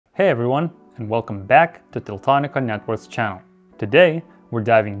Hey everyone, and welcome back to Teltonika Networks channel. Today, we're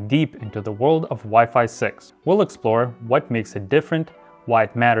diving deep into the world of Wi-Fi 6. We'll explore what makes it different, why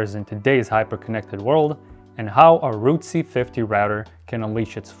it matters in today's hyper-connected world, and how our RUTX50 router can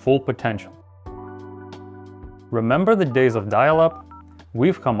unleash its full potential. Remember the days of dial-up?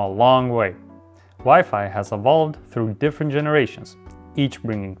 We've come a long way. Wi-Fi has evolved through different generations, each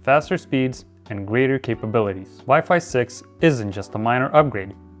bringing faster speeds and greater capabilities. Wi-Fi 6 isn't just a minor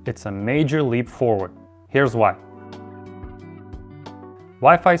upgrade, it's a major leap forward. Here's why.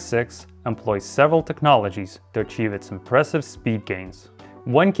 Wi-Fi 6 employs several technologies to achieve its impressive speed gains.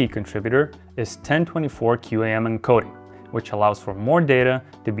 One key contributor is 1024 QAM encoding, which allows for more data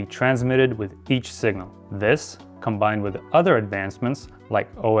to be transmitted with each signal. This, combined with other advancements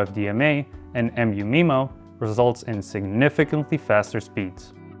like OFDMA and MU-MIMO, results in significantly faster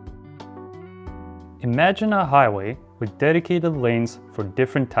speeds. Imagine a highway with dedicated lanes for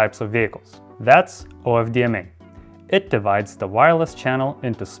different types of vehicles. That's OFDMA. It divides the wireless channel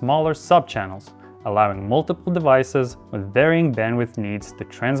into smaller subchannels, allowing multiple devices with varying bandwidth needs to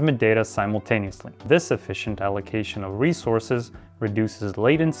transmit data simultaneously. This efficient allocation of resources reduces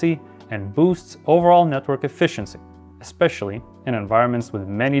latency and boosts overall network efficiency, especially in environments with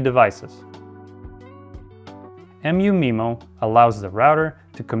many devices. MU-MIMO allows the router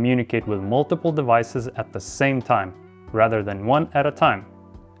to communicate with multiple devices at the same time, rather than one at a time.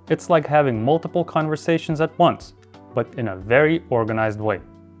 It's like having multiple conversations at once, but in a very organized way.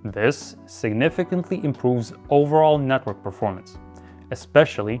 This significantly improves overall network performance,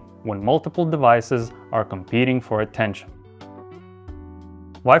 especially when multiple devices are competing for attention.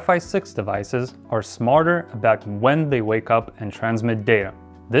 Wi-Fi 6 devices are smarter about when they wake up and transmit data.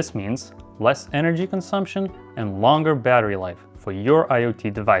 This means less energy consumption and longer battery life for your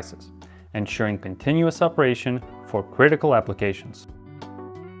IoT devices, ensuring continuous operation for critical applications.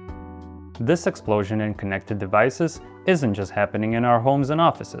 This explosion in connected devices isn't just happening in our homes and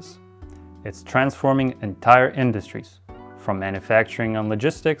offices. It's transforming entire industries, from manufacturing and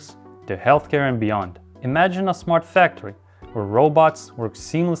logistics to healthcare and beyond. Imagine a smart factory where robots work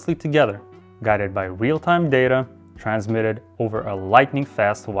seamlessly together, guided by real-time data transmitted over a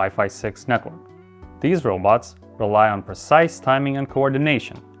lightning-fast Wi-Fi 6 network. These robots rely on precise timing and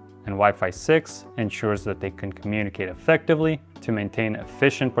coordination, and Wi-Fi 6 ensures that they can communicate effectively to maintain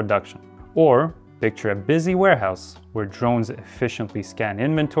efficient production. Or picture a busy warehouse where drones efficiently scan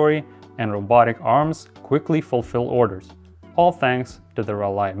inventory and robotic arms quickly fulfill orders, all thanks to the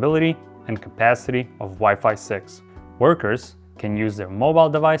reliability and capacity of Wi-Fi 6. Workers can use their mobile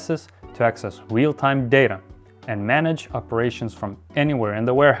devices to access real-time data and manage operations from anywhere in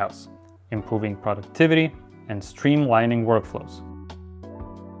the warehouse, improving productivity and streamlining workflows.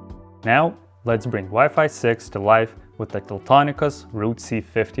 Now, let's bring Wi-Fi 6 to life with the Teltonika's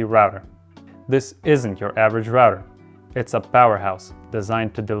RUTX50 router. This isn't your average router. It's a powerhouse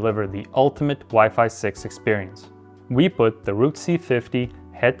designed to deliver the ultimate Wi-Fi 6 experience. We put the RUTX50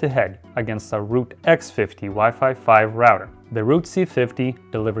 head-to-head against a RUTX50 Wi-Fi 5 router. The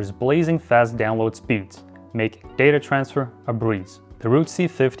RUTX50 delivers blazing fast download speeds, making data transfer a breeze. The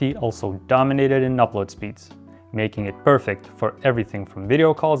RUTX50 also dominated in upload speeds, making it perfect for everything from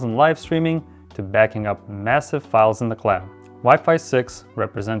video calls and live streaming to backing up massive files in the cloud. Wi-Fi 6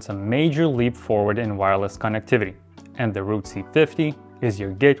 represents a major leap forward in wireless connectivity, and the RUTX50 is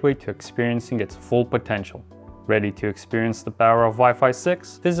your gateway to experiencing its full potential. Ready to experience the power of Wi-Fi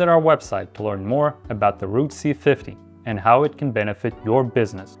 6? Visit our website to learn more about the RUTX50 and how it can benefit your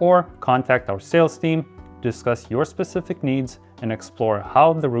business, or contact our sales team to discuss your specific needs and explore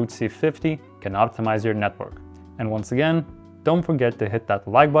how the RUTX50 can optimize your network. And once again, don't forget to hit that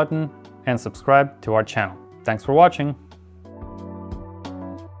like button and subscribe to our channel. Thanks for watching!